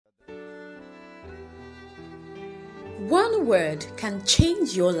One word can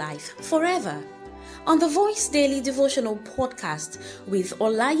change your life forever. On the Voice Daily Devotional Podcast with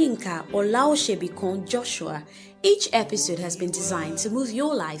Olayinka Olaoshebikon Joshua, each episode has been designed to move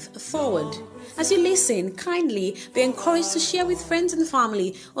your life forward. As you listen, kindly be encouraged to share with friends and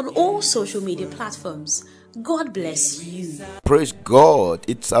family on all social media platforms. God bless you. Praise God.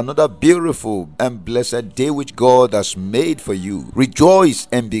 It's another beautiful and blessed day which God has made for you. Rejoice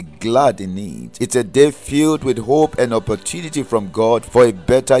and be glad in it. It's a day filled with hope and opportunity from God for a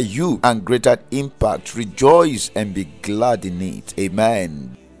better you and greater impact. Rejoice and be glad in it.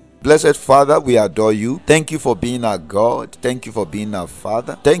 Amen. Blessed Father, we adore you. Thank you for being our God. Thank you for being our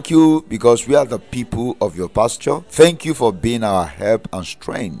Father. Thank you because we are the people of your pasture. Thank you for being our help and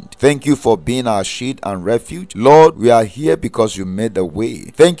strength. Thank you for being our shield and refuge. Lord, we are here because you made the way.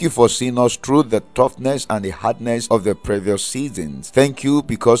 Thank you for seeing us through the toughness and the hardness of the previous seasons. Thank you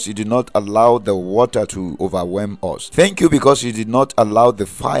because you did not allow the water to overwhelm us. Thank you because you did not allow the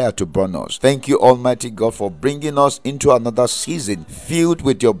fire to burn us. Thank you, Almighty God, for bringing us into another season filled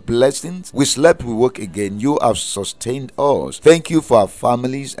with your blessings. We slept, we woke again. You have sustained us. Thank you for our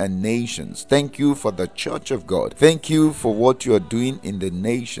families and nations. Thank you for the church of God. Thank you for what you are doing in the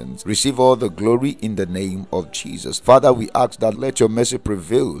nations. Receive all the glory in the name of Jesus. Father, we ask that let your mercy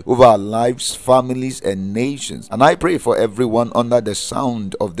prevail over our lives, families, and nations. And I pray for everyone under the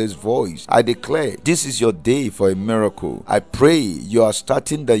sound of this voice. I declare this is your day for a miracle. I pray you are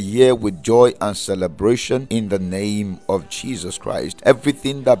starting the year with joy and celebration in the name of Jesus Christ.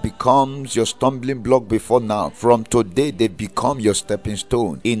 Everything that becomes your stumbling block before now, from today they become your stepping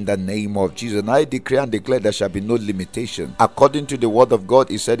stone in the name of Jesus. And I decree and declare there shall be no limitation. According to the word of God,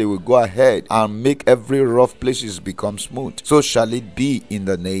 he said he will go ahead and make every rough places become smooth. So shall it be in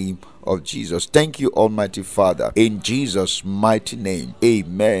the name of Jesus. Thank you, Almighty Father, in Jesus' mighty name.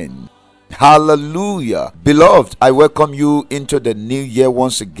 Amen. Hallelujah. Beloved, I welcome you into the new year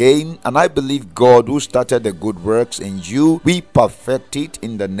once again, and I believe God who started the good works in you will perfect it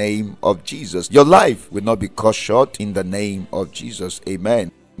in the name of Jesus. Your life will not be cut short in the name of Jesus.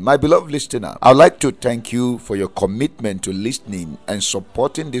 Amen. My beloved listener, I'd like to thank you for your commitment to listening and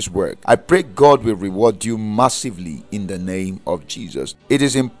supporting this work. I pray God will reward you massively in the name of Jesus. It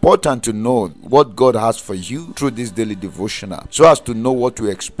is important to know what God has for you through this daily devotional so as to know what to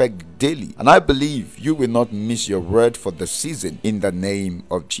expect daily. And I believe you will not miss your word for the season in the name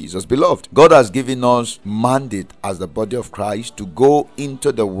of Jesus. Beloved, God has given us mandate as the body of Christ to go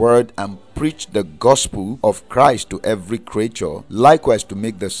into the word and preach the gospel of Christ to every creature, likewise to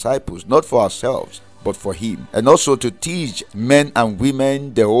make disciples, not for ourselves, but for him, and also to teach men and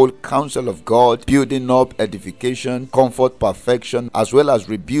women the whole counsel of God, building up, edification, comfort, perfection, as well as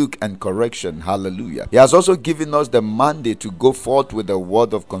rebuke and correction. Hallelujah. He has also given us the mandate to go forth with the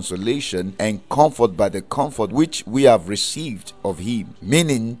word of consolation and comfort by the comfort which we have received of him,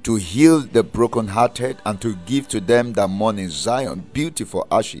 meaning to heal the brokenhearted and to give to them that mourn in Zion beauty for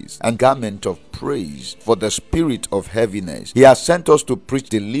ashes and garment of praise for the spirit of heaviness. He has sent us to preach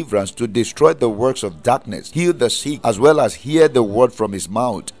deliverance, to destroy the works of darkness, heal the sick, as well as hear the word from his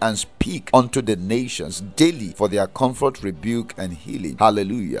mouth and speak unto the nations daily for their comfort, rebuke, and healing.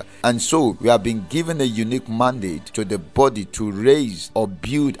 Hallelujah. And so we have been given a unique mandate to the body to raise or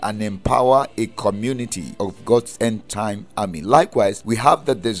build and empower a community of God's end time army. Likewise, we have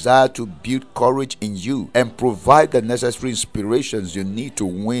the desire to build courage in you and provide the necessary inspirations you need to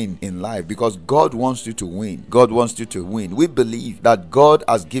win in life, because God wants you to win. God wants you to win. We believe that God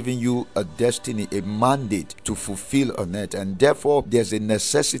has given you a destiny, a mandate to fulfill on earth, and therefore there's a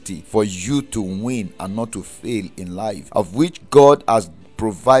necessity for you to win and not to fail in life, of which God has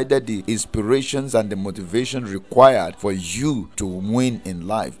provided the inspirations and the motivation required for you to win in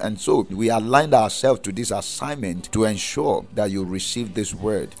life. And so we aligned ourselves to this assignment to ensure that you receive this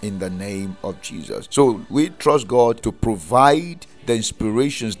word in the name of Jesus. So we trust God to provide the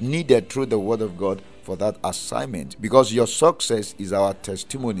inspirations needed through the word of God for that assignment, because your success is our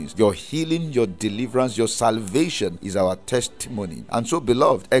testimonies. Your healing, your deliverance, your salvation is our testimony. And so,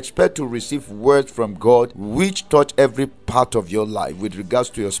 beloved, expect to receive words from God which touch every part of your life with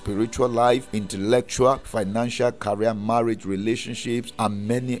regards to your spiritual life, intellectual, financial, career, marriage, relationships, and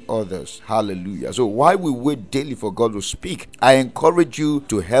many others. Hallelujah. So while we wait daily for God to speak, I encourage you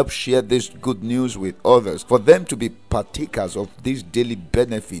to help share this good news with others, for them to be partakers of this daily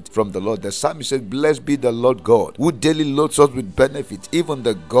benefit from the Lord. The psalmist says, "Blessed be the Lord God, who daily loads us with benefit, even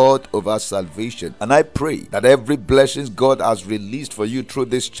the God of our salvation." And I pray that every blessing God has released for you through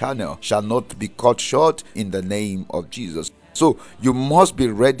this channel shall not be cut short in the name of Jesus. So you must be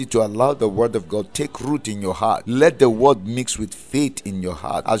ready to allow the word of God take root in your heart. Let the word mix with faith in your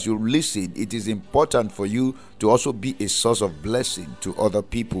heart. As you listen, it is important for you to also be a source of blessing to other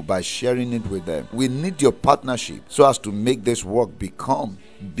people by sharing it with them. We need your partnership so as to make this work become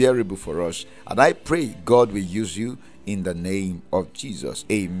bearable for us. And I pray God will use you in the name of Jesus.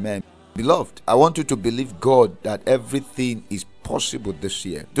 Amen. Beloved, I want you to believe God that everything is possible this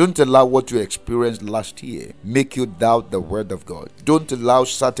year. Don't allow what you experienced last year make you doubt the word of God. Don't allow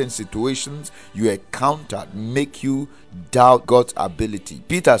certain situations you encountered make you doubt God's ability.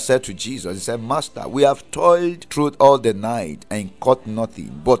 Peter said to Jesus, he said, Master, we have toiled through all the night and caught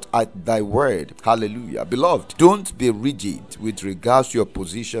nothing but at thy word. Hallelujah. Beloved, don't be rigid with regards to your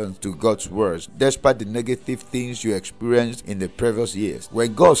position to God's words, despite the negative things you experienced in the previous years.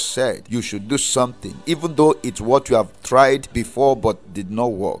 When God said you should do something, even though it's what you have tried before but did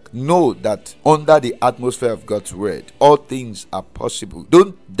not work, know that under the atmosphere of God's word, all things are possible.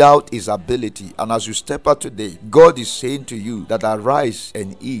 Don't doubt his ability. And as you step out today, God is saying to you that arise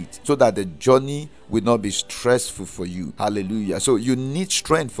and eat, so that the journey will not be stressful for you. Hallelujah. So you need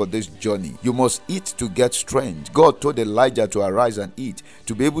strength for this journey. You must eat to get strength. God told Elijah to arise and eat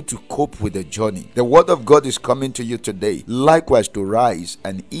to be able to cope with the journey. The word of God is coming to you today. Likewise, to rise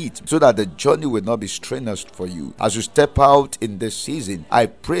and eat so that the journey will not be strenuous for you. As you step out in this season, I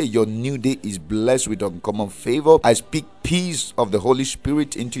pray your new day is blessed with uncommon favor. I speak peace of the Holy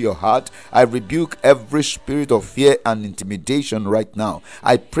Spirit into your heart. I rebuke every spirit of fear and intimidation right now.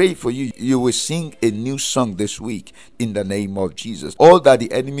 I pray for you. You will sing a new song this week in the name of Jesus. All that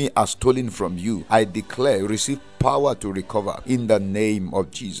the enemy has stolen from you, I declare, receive power to recover in the name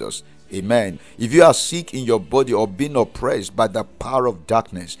of Jesus. Amen. If you are sick in your body or being oppressed by the power of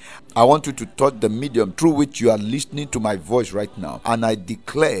darkness, I want you to touch the medium through which you are listening to my voice right now. And I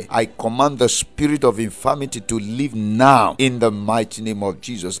declare, I command the spirit of infirmity to leave now in the mighty name of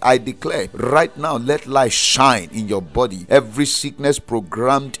Jesus. I declare right now, let light shine in your body. Every sickness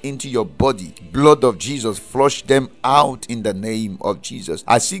programmed into your body, blood of Jesus, flush them out in the name of Jesus.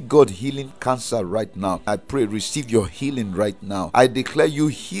 I see God healing cancer right now. I pray, receive your healing right now. I declare you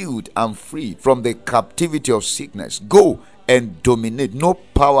healed and free from the captivity of sickness. Go and dominate. No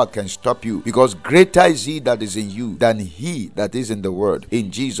power can stop you, because greater is he that is in you than he that is in the world.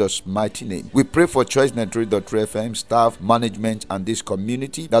 In Jesus' mighty name, we pray for Choice 93.3 FM staff, management, and this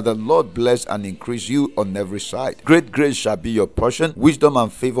community, that the Lord bless and increase you on every side. Great grace shall be your portion, wisdom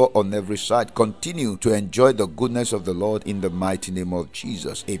and favor on every side. Continue to enjoy the goodness of the Lord in the mighty name of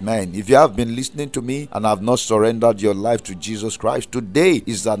Jesus. Amen. If you have been listening to me and have not surrendered your life to Jesus Christ, today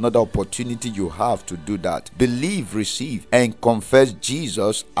is another opportunity you have to do that. Believe, receive, and confess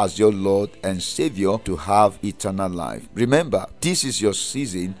Jesus as your Lord and Savior to have eternal life. Remember, this is your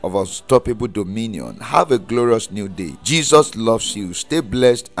season of unstoppable dominion. Have a glorious new day. Jesus loves you. Stay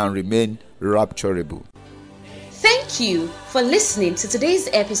blessed and remain rapturable. Thank you for listening to today's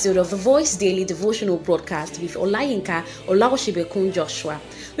episode of the Voice Daily Devotional Broadcast with Olayinka Olaoshibekun Joshua.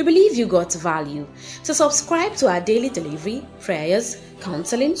 We believe you got value. To subscribe to our daily delivery, prayers,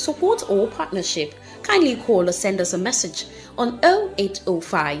 counseling, support, or partnership, kindly call or send us a message on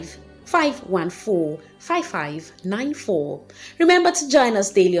 0805 514 5594. Remember to join us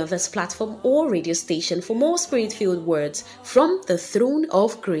daily on this platform or radio station for more spirit-filled words from the throne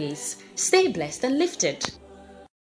of grace. Stay blessed and lifted.